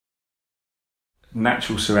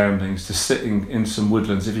natural surroundings, to sitting in some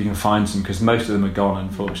woodlands if you can find some, because most of them are gone,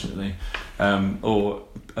 unfortunately, or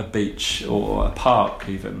a beach or a park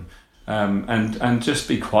even. And just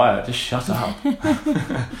be quiet, just shut up.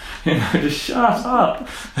 Just shut up.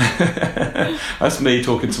 That's me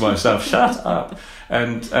talking to myself. Shut up.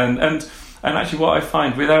 And actually, what I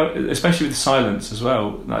find, especially with silence as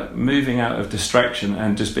well, like moving out of distraction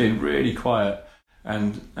and just being really quiet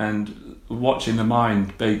and watching the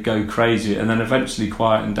mind go crazy, and then eventually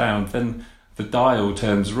quieten down, then the dial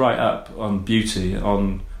turns right up on beauty,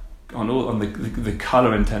 on the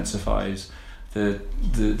colour intensifies. The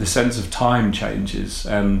sense of time changes,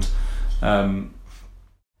 and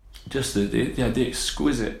just the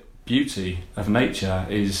exquisite beauty of nature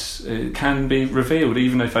can be revealed,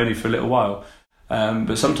 even if only for a little while.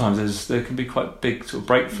 But sometimes there can be quite big sort of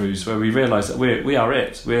breakthroughs where we realise that we are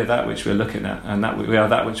it. We're that which we're looking at, and that we are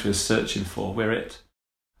that which we're searching for. We're it.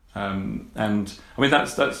 And I mean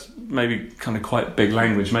that's maybe kind of quite big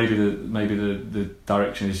language. Maybe the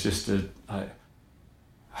direction is just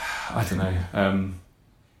I don't know.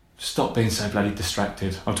 Stop being so bloody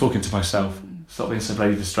distracted. I'm talking to myself. Stop being so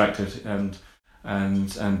bloody distracted,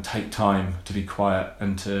 and take time to be quiet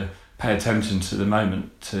and to pay attention to the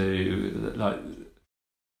moment.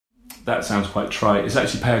 That sounds quite trite. It's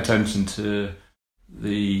actually pay attention to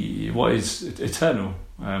what is eternal,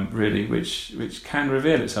 really, which can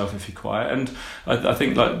reveal itself if you're quiet. And I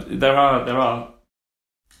think there are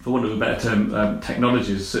for want of a better term,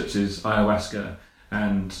 technologies such as ayahuasca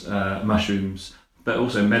and mushrooms, but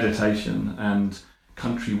also meditation and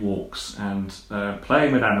country walks and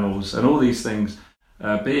playing with animals and all these things,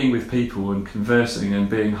 being with people and conversing and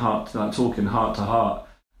being talking heart to heart,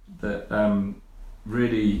 that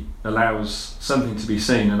really allows something to be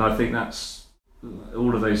seen. And I think that's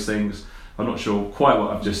all of those things. I'm not sure quite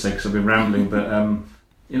what I've just said because I've been rambling, but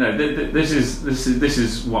this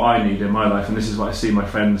is what I need in my life, and this is what I see my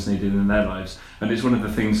friends needing in their lives. And it's one of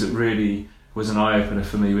the things that really was an eye-opener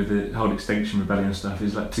for me with the whole Extinction Rebellion stuff,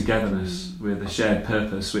 is like togetherness with a shared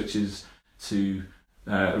purpose, which is to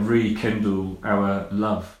rekindle our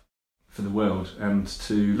love for the world and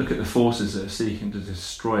to look at the forces that are seeking to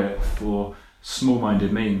destroy it for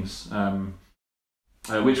small-minded means,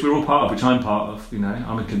 which we're all part of, which I'm part of.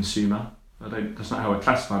 I'm a consumer. That's not how I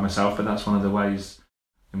classify myself, but that's one of the ways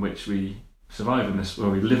in which we survive in this, or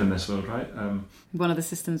we live in this world, right? One of the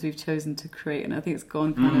systems we've chosen to create, and I think it's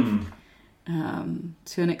gone kind of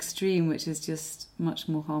to an extreme, which is just much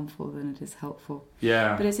more harmful than it is helpful.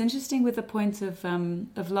 Yeah. But it's interesting with the point of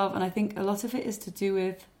love, and I think a lot of it is to do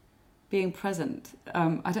with being present.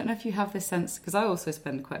 I don't know if you have this sense, because I also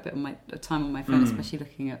spend quite a bit of my time on my phone, especially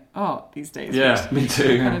looking at art these days. Yeah, me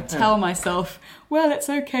too. Kind of tell myself, well, it's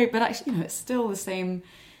okay, but actually, it's still the same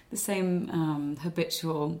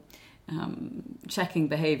habitual checking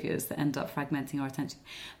behaviours that end up fragmenting our attention.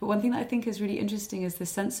 But one thing that I think is really interesting is the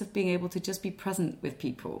sense of being able to just be present with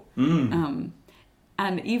people. And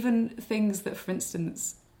even things that, for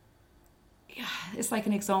instance, it's like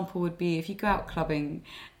an example would be if you go out clubbing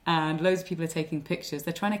and loads of people are taking pictures,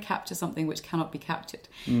 they're trying to capture something which cannot be captured.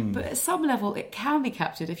 But at some level, it can be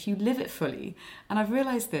captured if you live it fully. And I've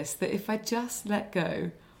realised this, that if I just let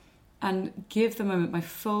go and give the moment my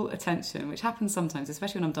full attention, which happens sometimes,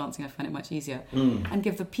 especially when I'm dancing, I find it much easier, and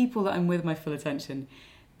give the people that I'm with my full attention,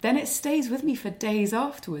 then it stays with me for days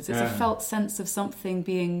afterwards. It's a felt sense of something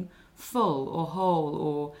being full or whole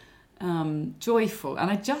or joyful. And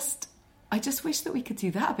I just wish that we could do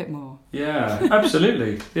that a bit more. Yeah,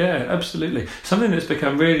 absolutely. Yeah, absolutely. Something that's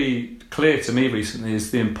become really clear to me recently is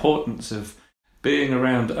the importance of being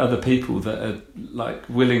around other people that are like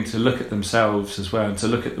willing to look at themselves as well, and to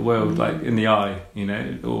look at the world like in the eye,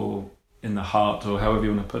 or in the heart, or however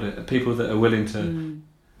you want to put it. People that are willing to,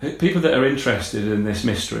 people that are interested in this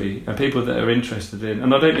mystery, and people that are interested in.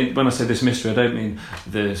 And I don't mean, when I say this mystery, I don't mean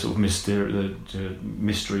the sort of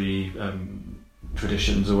mystery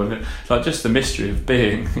traditions or whatever. It's like just the mystery of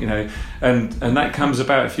being, and that comes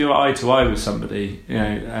about if you're eye to eye with somebody,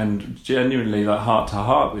 and genuinely like heart to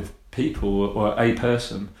heart with people or a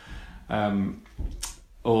person,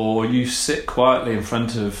 or you sit quietly in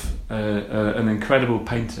front of an incredible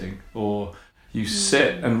painting, or you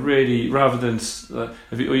sit and really, rather than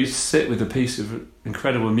or you sit with a piece of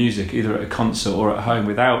incredible music either at a concert or at home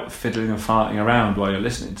without fiddling and farting around while you're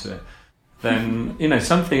listening to it, then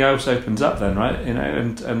something else opens up then, right?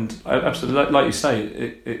 And absolutely, like you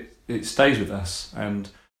say, it stays with us. And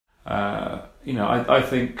I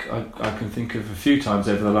think I can think of a few times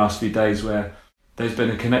over the last few days where there's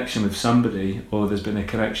been a connection with somebody, or there's been a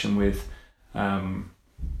connection with a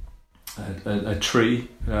tree.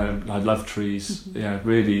 I love trees. Yeah,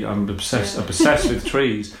 really, I'm obsessed. I'm obsessed with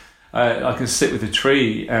trees. I can sit with a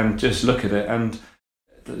tree and just look at it, and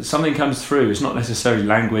something comes through. It's not necessarily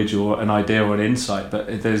language or an idea or an insight,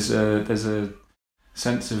 but there's a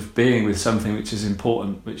sense of being with something which is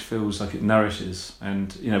important, which feels like it nourishes.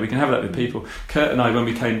 And we can have that with people. Kurt and I, when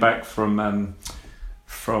we came back from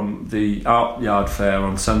the art yard fair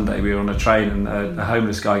on Sunday, we were on a train, and a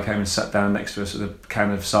homeless guy came and sat down next to us with a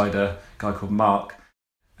can of cider, a guy called Mark,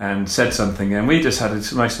 and said something, and we just had a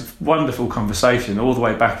most wonderful conversation all the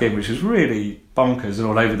way back in, which was really bonkers and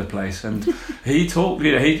all over the place. And he talked,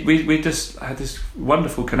 we just had this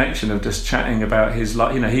wonderful connection of just chatting about his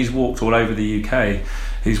life. He's walked all over the UK.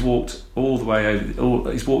 He's walked all the way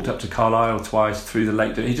over. He's walked up to Carlisle twice, through the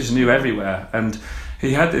Lake. He just knew everywhere, and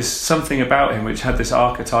he had this something about him which had this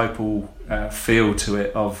archetypal feel to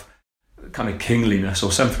it of kind of kingliness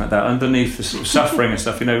or something like that underneath the sort of suffering and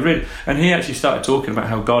stuff, really. And he actually started talking about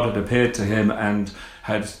how God had appeared to him and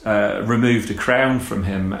had removed a crown from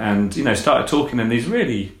him, and started talking in these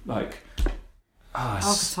really like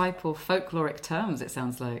archetypal folkloric terms, it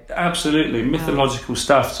sounds like. Absolutely mythological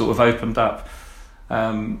stuff sort of opened up,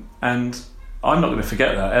 and I'm not going to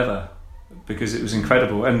forget that ever, because it was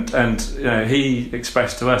incredible. And he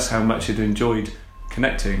expressed to us how much he'd enjoyed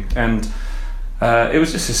connecting, and it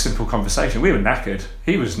was just a simple conversation. We were knackered.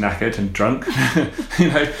 He was knackered and drunk,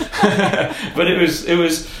 but it was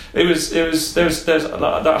there's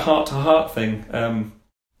that heart to heart thing,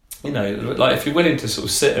 you know, like if you're willing to sort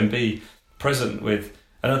of sit and be present with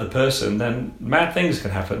another person, then mad things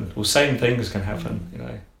can happen, or same things can happen, you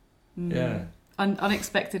know. Yeah.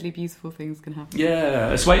 Unexpectedly beautiful things can happen.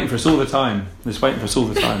 Yeah, it's waiting for us all the time.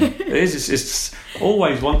 It is. It's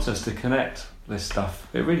always wants us to connect this stuff.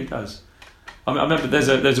 It really does. I remember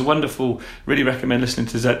there's a wonderful, really recommend listening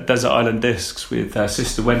to Desert Island Discs with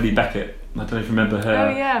Sister Wendy Beckett. I don't know if you remember her. Oh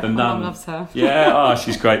yeah, the my nun. mum loves her. Yeah,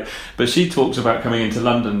 she's great. But she talks about coming into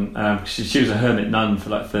London. She was a hermit nun for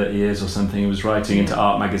like 30 years or something. And was writing into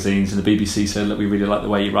art magazines, and the BBC said, "Look, we really like the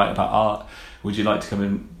way you write about art. Would you like to come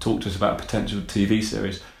and talk to us about a potential TV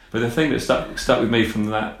series?" But the thing that stuck with me from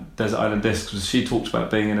that Desert Island Discs was she talked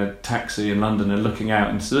about being in a taxi in London and looking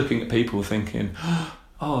out and looking at people thinking,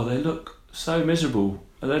 "Oh, they look so miserable.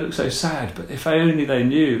 They look so sad, but if only they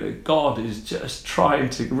knew that God is just trying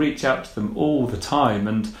to reach out to them all the time."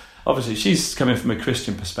 And obviously she's coming from a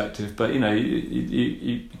Christian perspective, but you know,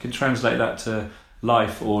 you can translate that to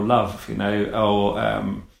life or love, you know,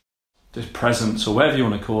 or just presence or whatever you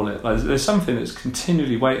want to call it. Like, there's something that's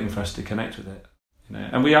continually waiting for us to connect with it, you know,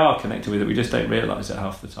 and we are connected with it, we just don't realise it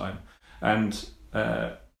half the time. And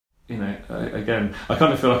you know, again, I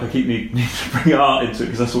kind of feel like I keep need to bring art into it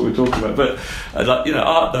because that's what we're talking about. But like, you know,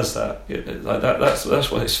 art does that. Like that's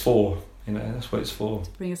what it's for. You know, that's what it's for.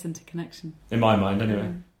 To bring us into connection. In my mind,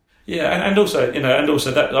 anyway. Yeah, and also, you know, and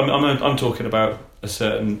also that I'm talking about a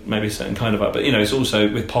certain kind of art, but you know, it's also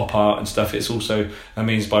with pop art and stuff. It's also a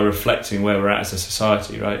means by reflecting where we're at as a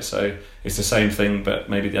society, right? So it's the same thing, but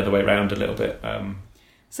maybe the other way around a little bit.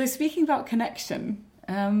 So speaking about connection.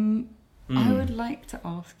 I would like to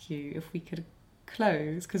ask you if we could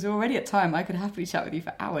close, because we're already at time. I could happily chat with you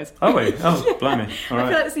for hours. Oh wait, blimey! All right. I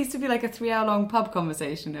feel like this needs to be like a 3-hour-long pub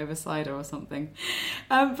conversation over cider or something.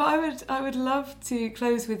 But I would love to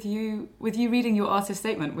close with you reading your artist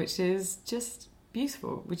statement, which is just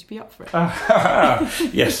beautiful. Would you be up for it?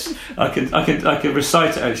 Yes, I can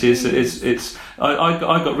recite it. Actually, it's. I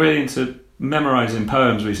got really into memorising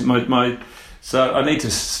poems recently. So I need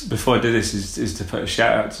to, before I do this, is to put a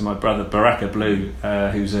shout out to my brother Baraka Blue,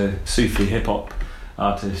 who's a Sufi hip hop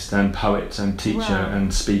artist and poet and teacher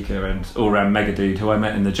and speaker and all round mega dude who I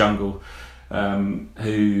met in the jungle,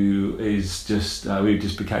 who is just we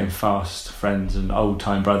just became fast friends and old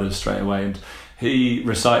time brothers straight away. And he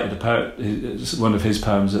recited one of his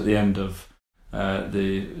poems at the end of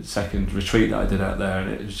the second retreat that I did out there,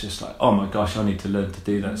 and it was just like, oh my gosh, I need to learn to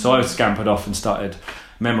do that. So I scampered off and started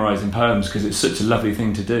memorising poems because it's such a lovely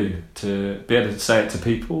thing to do, to be able to say it to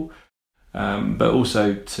people, but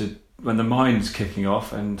also to when the mind's kicking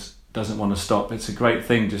off and doesn't want to stop, it's a great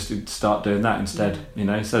thing just to start doing that instead. You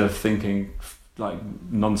know, instead of thinking like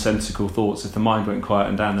nonsensical thoughts. If the mind won't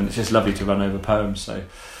quieten down, then it's just lovely to run over poems. So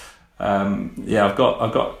I've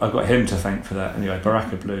got him to thank for that anyway,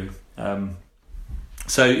 Baraka Blue.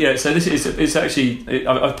 So this is, it's actually,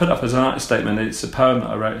 I've put up as an artist statement. It's a poem that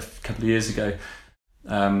I wrote a couple of years ago,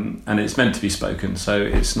 and it's meant to be spoken, so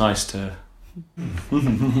it's nice to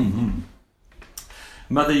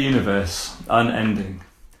Mother Universe, unending,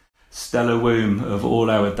 stellar womb of all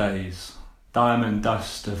our days, diamond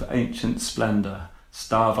dust of ancient splendour,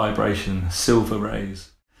 star vibration, silver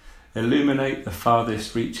rays, illuminate the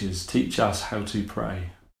farthest reaches, teach us how to pray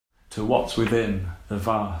to what's within, the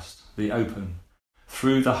vast, the open,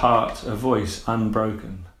 through the heart a voice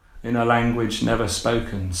unbroken, in a language never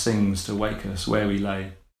spoken, sings to wake us where we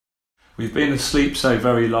lay. We've been asleep so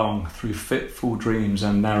very long, through fitful dreams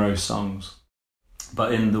and narrow songs,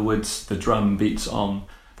 but in the woods the drum beats on,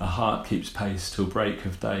 the heart keeps pace till break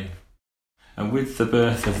of day. And with the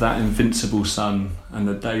birth of that invincible sun, and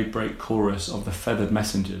the daybreak chorus of the feathered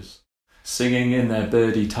messengers, singing in their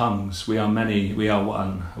birdy tongues, we are many, we are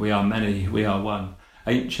one, we are many, we are one,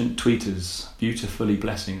 ancient tweeters beautifully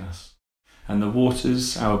blessing us, and the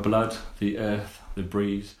waters, our blood, the earth, the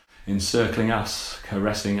breeze, encircling us,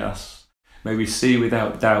 caressing us. May we see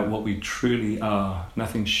without doubt what we truly are,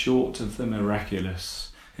 nothing short of the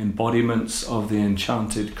miraculous, embodiments of the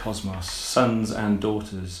enchanted cosmos, sons and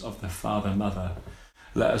daughters of the Father Mother.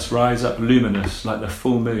 Let us rise up luminous like the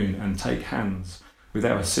full moon and take hands with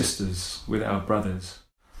our sisters, with our brothers,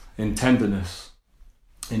 in tenderness,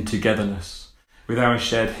 in togetherness, with our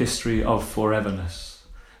shared history of foreverness,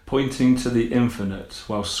 pointing to the infinite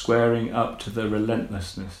while squaring up to the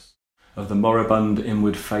relentlessness of the moribund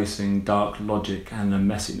inward-facing dark logic and the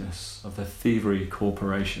messiness of the thievery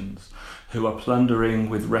corporations who are plundering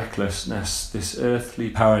with recklessness this earthly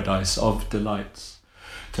paradise of delights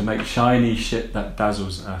to make shiny shit that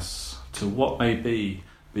dazzles us to what may be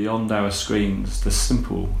beyond our screens, the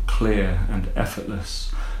simple, clear and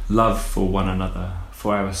effortless love for one another,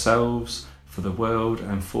 for ourselves, for the world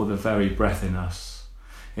and for the very breath in us.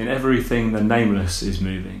 In everything the nameless is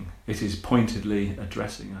moving, it is pointedly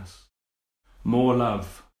addressing us. More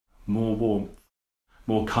love, more warmth,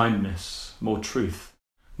 more kindness, more truth,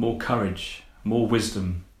 more courage, more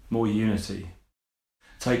wisdom, more unity.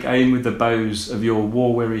 Take aim with the bows of your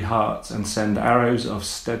war-weary heart and send arrows of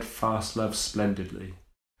steadfast love splendidly,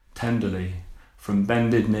 tenderly, from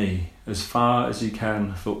bended knee, as far as you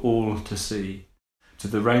can for all to see, to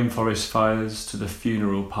the rainforest fires, to the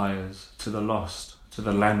funeral pyres, to the lost, to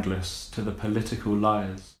the landless, to the political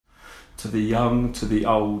liars, to the young, to the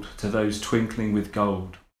old, to those twinkling with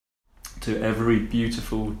gold, to every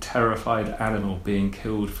beautiful, terrified animal being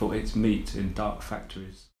killed for its meat in dark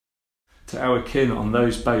factories, to our kin on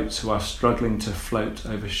those boats who are struggling to float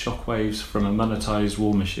over shockwaves from a monetised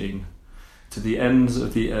war machine, to the ends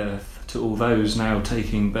of the earth, to all those now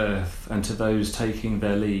taking birth, and to those taking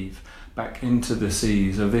their leave, back into the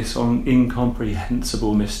seas of this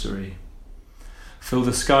incomprehensible mystery. Fill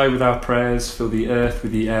the sky with our prayers, fill the earth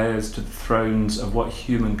with the heirs to the thrones of what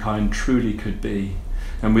humankind truly could be,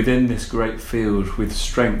 and within this great field with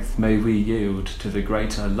strength may we yield to the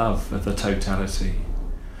greater love of the totality.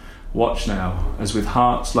 Watch now, as with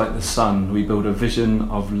hearts like the sun we build a vision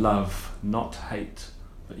of love, not hate,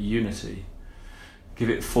 but unity. Give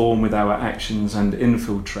it form with our actions and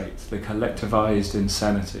infiltrate the collectivized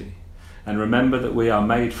insanity. And remember that we are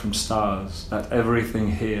made from stars, that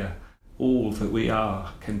everything here, all that we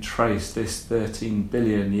are, can trace this 13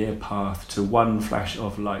 billion year path to one flash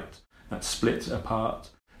of light that splits apart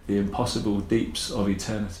the impossible deeps of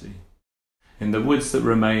eternity. In the woods that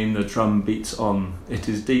remain, the drum beats on. It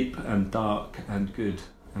is deep and dark and good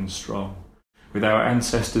and strong. With our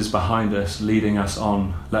ancestors behind us, leading us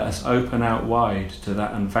on, let us open out wide to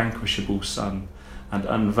that unvanquishable sun and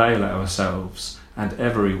unveil ourselves and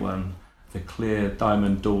everyone the clear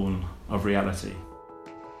diamond dawn of reality.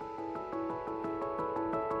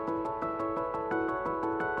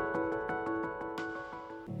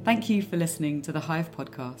 Thank you for listening to the Hive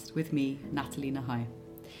podcast with me, Natalie Nahai.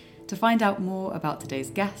 To find out more about today's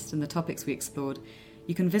guest and the topics we explored,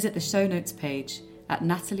 you can visit the show notes page at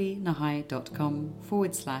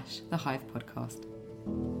natalienahai.com/the Hive podcast.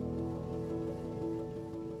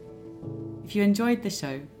 If you enjoyed the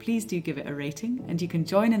show, please do give it a rating, and you can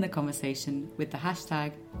join in the conversation with the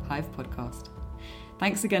hashtag Hive podcast.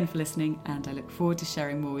 Thanks again for listening, and I look forward to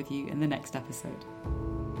sharing more with you in the next episode.